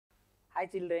Hi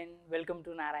children, welcome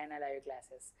to Narayana Live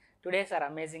Classes. Today's our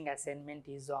amazing assignment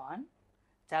is on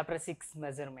Chapter 6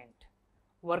 Measurement,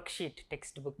 Worksheet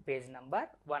textbook page number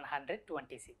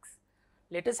 126.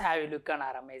 Let us have a look on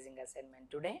our amazing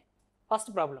assignment today.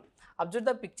 First problem, observe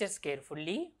the pictures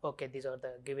carefully. Okay, these are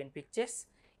the given pictures.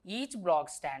 Each block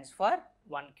stands for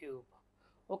 1 cube.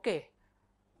 Okay,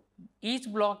 each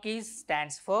block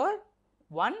stands for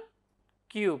 1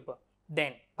 cube.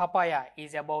 Then papaya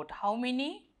is about how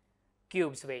many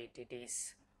cubes weight? It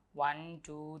is 1,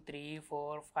 2, 3,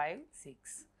 4, 5,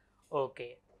 6.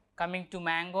 Okay. Coming to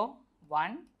mango,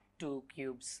 1, 2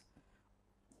 cubes.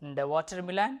 The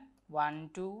watermelon, 1,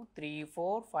 2, 3,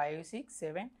 4, 5, 6,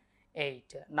 7,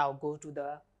 8. Now go to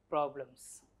the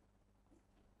problems.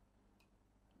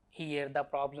 Here the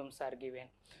problems are given.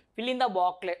 Fill in the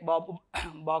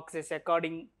boxes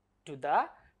according to the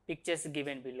pictures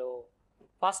given below.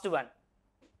 First one,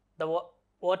 the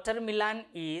watermelon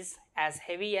is as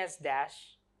heavy as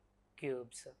dash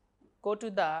cubes. Go to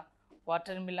the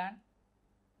watermelon.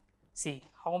 See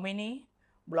how many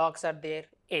blocks are there?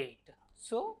 8.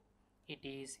 So it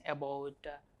is about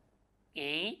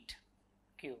 8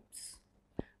 cubes.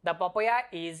 The papaya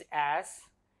is as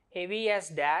heavy as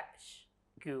dash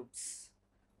cubes.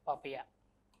 Papaya.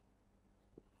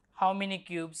 How many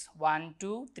cubes? 1,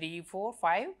 2, 3, 4,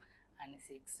 5 and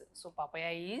 6. So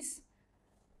papaya is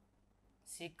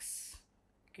 6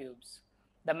 cubes.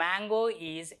 The mango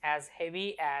is as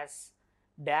heavy as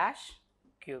dash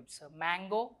cubes. So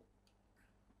mango,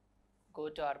 go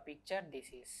to our picture, this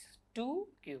is 2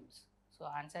 cubes. So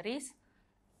answer is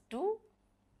 2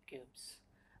 cubes.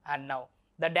 And now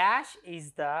the dash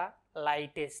is the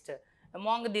lightest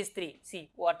among these three.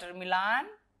 See, watermelon,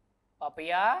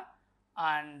 papaya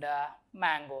and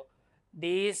mango.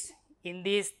 In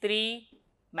these three,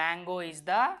 mango is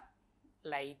the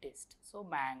lightest. So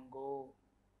mango.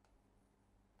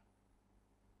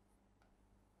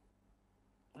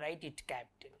 Write it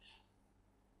capital.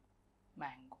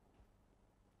 Mango.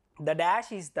 The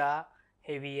dash is the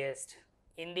heaviest.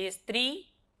 In these three,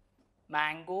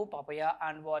 mango, papaya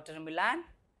and watermelon,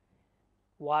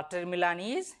 watermelon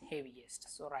is heaviest.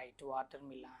 So write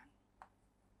watermelon.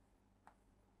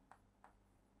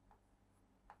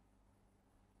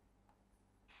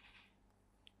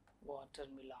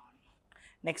 Watermelon.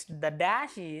 Next, the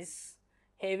dash is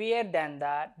heavier than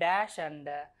the dash and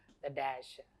the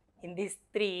dash. In these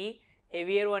three,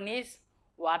 heavier one is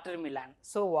watermelon.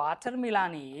 So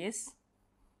watermelon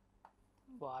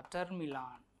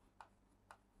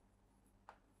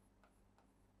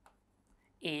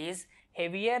is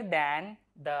heavier than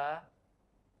the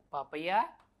papaya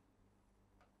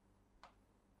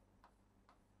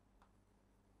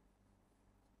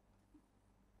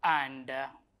and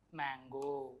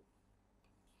mango.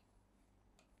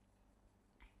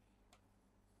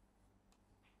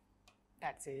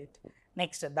 That's it.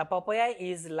 Next, the papaya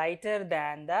is lighter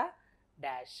than the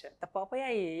dash. The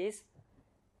papaya is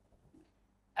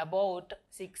about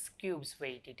 6 cubes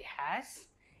weight it has.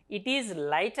 It is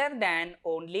lighter than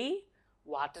only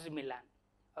watermelon.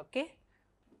 Okay,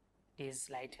 it is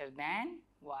lighter than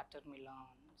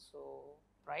watermelon. So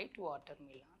write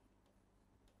watermelon.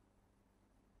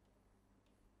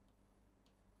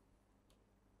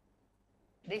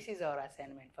 This is our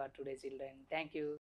assignment for today, children. Thank you.